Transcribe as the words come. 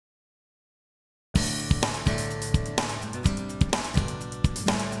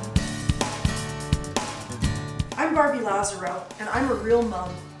I'm Barbi Lazarow, and I'm a real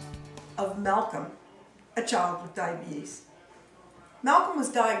mom of Malcolm, a child with diabetes. Malcolm was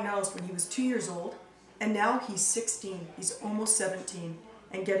diagnosed when he was 2 years old, and now he's 16. He's almost 17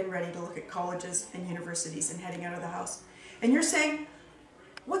 and getting ready to look at colleges and universities and heading out of the house. And you're saying,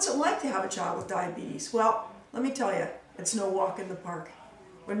 what's it like to have a child with diabetes? Well, let me tell you, it's no walk in the park.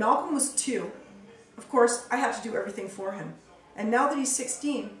 When Malcolm was 2, of course, I had to do everything for him. And now that he's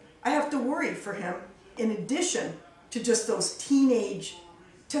 16, I have to worry for him in addition to just those teenage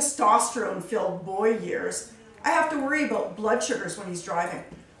testosterone-filled boy years. I have to worry about blood sugars when he's driving.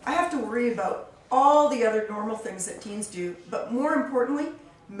 I have to worry about all the other normal things that teens do, but more importantly,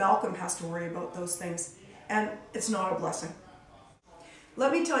 Malcolm has to worry about those things, and it's not a blessing.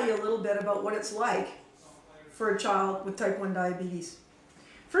 Let me tell you a little bit about what it's like for a child with type 1 diabetes.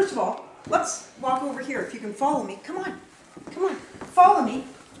 First of all, let's walk over here. If you can follow me, come on, follow me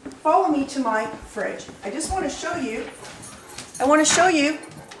to my fridge. I just want to show you,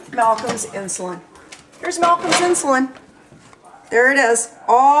 Malcolm's insulin. Here's Malcolm's insulin. There it is,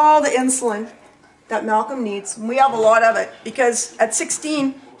 all the insulin that Malcolm needs. And we have a lot of it because at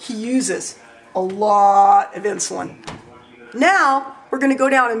 16, he uses a lot of insulin. Now, we're going to go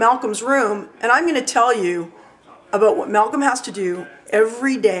down in Malcolm's room, and I'm going to tell you about what Malcolm has to do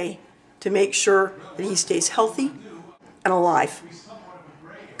every day to make sure that he stays healthy and alive.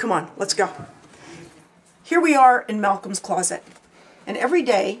 Come on, let's go. Here we are in Malcolm's closet. And every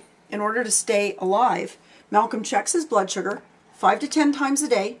day, in order to stay alive, Malcolm checks his blood sugar 5 to 10 times a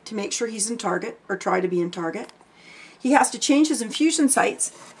day to make sure he's in target, or try to be in target. He has to change his infusion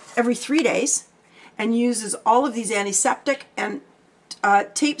sites every 3 days and uses all of these antiseptic and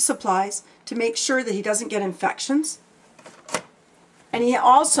tape supplies to make sure that he doesn't get infections. And he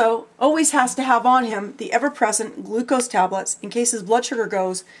also always has to have on him the ever-present glucose tablets in case his blood sugar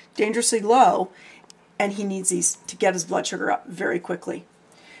goes dangerously low, and he needs these to get his blood sugar up very quickly.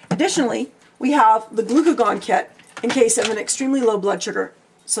 Additionally, we have the glucagon kit in case of an extremely low blood sugar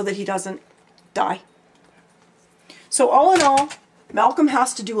so that he doesn't die. So all in all, Malcolm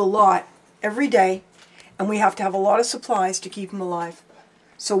has to do a lot every day, and we have to have a lot of supplies to keep him alive.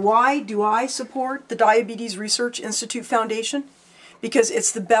 So why do I support the Diabetes Research Institute Foundation? Because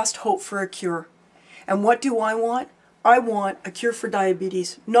it's the best hope for a cure. And what do I want? I want a cure for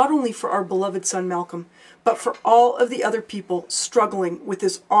diabetes, not only for our beloved son Malcolm, but for all of the other people struggling with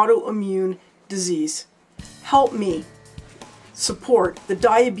this autoimmune disease. Help me support the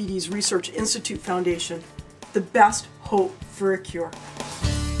Diabetes Research Institute Foundation, the best hope for a cure.